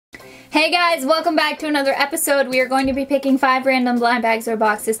Hey guys, welcome back to another episode. We are going to be picking 5 random blind bags or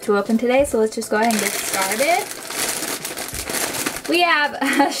boxes to open today, so let's just go ahead and get started. We have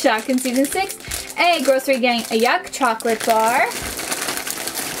Shopkin Season 6, a Grossery Gang a Yuck chocolate bar.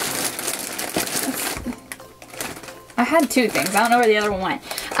 I had 2 things. I don't know where the other one went.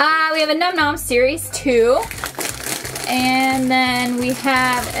 We have a Noms Series 2. And then we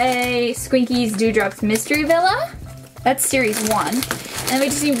have a Squinkies Dewdrops Mystery Villa. That's Series 1. And we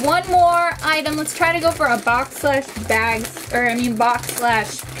just need one more item. Let's try to go for a box slash bags, or I mean box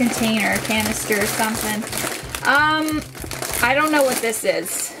slash container, canister or something. I don't know what this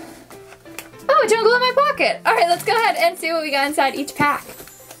is. Oh, jungle in my pocket. All right, let's go ahead and see what we got inside each pack.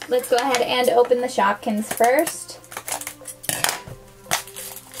 Let's go ahead and open the Shopkins first.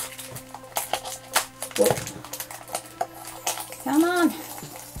 Whoa. Come on.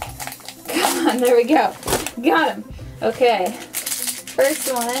 Come on, there we go. Got him. Okay.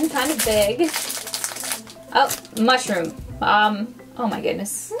 First one, kind of big. Oh, mushroom. Oh my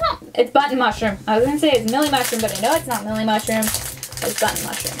goodness. No, it's button mushroom. I was gonna say it's Millie mushroom, but I know it's not Millie mushroom. It's button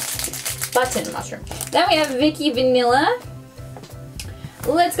mushroom. Button mushroom. Then we have Vicky Vanilla.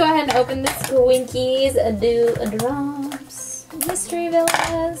 Let's go ahead and open the Squinkies Dewdrops Mystery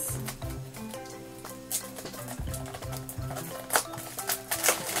Villas.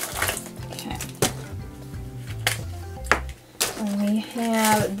 We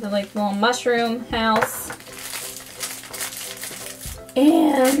have the little mushroom house,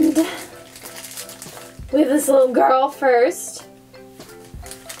 and we have this little girl first.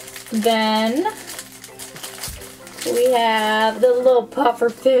 Then we have the little puffer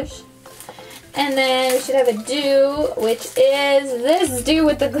fish, and then we should have a Dew, which is this Dew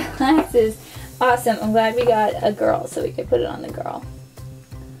with the glasses. Awesome! I'm glad we got a girl, so we could put it on the girl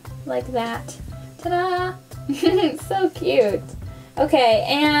like that. Ta-da! So cute. Okay,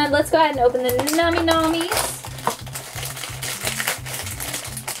 and let's go ahead and open the Nommies.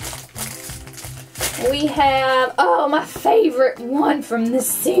 We have, oh, my favorite one from this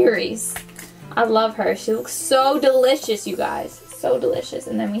series. I love her. She looks so delicious, you guys. So delicious.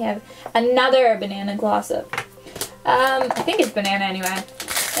 And then we have another banana gloss up. I think it's banana anyway.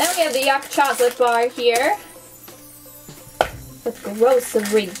 Then we have the Yuck chocolate bar here with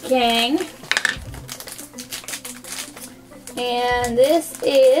Grossery Gang. And this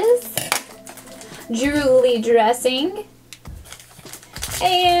is Julie dressing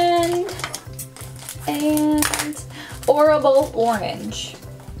and Horrible Orange.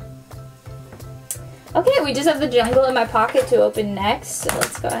 Okay, we just have the jungle in my pocket to open next. So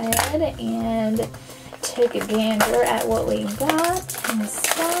let's go ahead and take a gander at what we got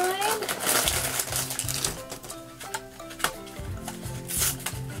inside.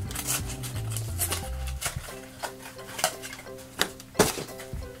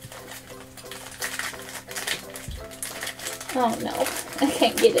 Oh no, I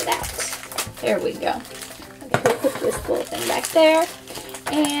can't get it out. There we go. Okay, we'll put this little thing back there.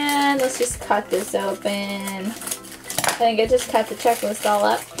 And let's just cut this open. I think I just cut the checklist all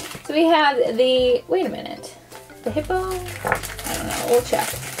up. So we have the, wait a minute, the hippo? I don't know, we'll check.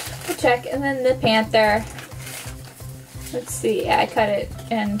 We'll check, and then the panther. Let's see, yeah, I cut it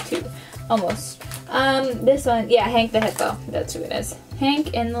in 2, almost. This one, yeah, Hank the hippo, that's who it is.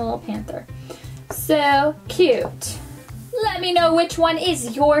 Hank and the little panther. So cute. Let me know which one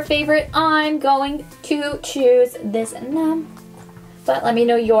is your favorite. I'm going to choose this Nom. But let me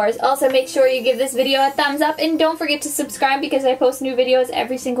know yours. Also, make sure you give this video a thumbs up. And don't forget to subscribe because I post new videos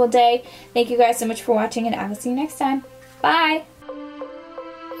every single day. Thank you guys so much for watching, and I will see you next time. Bye!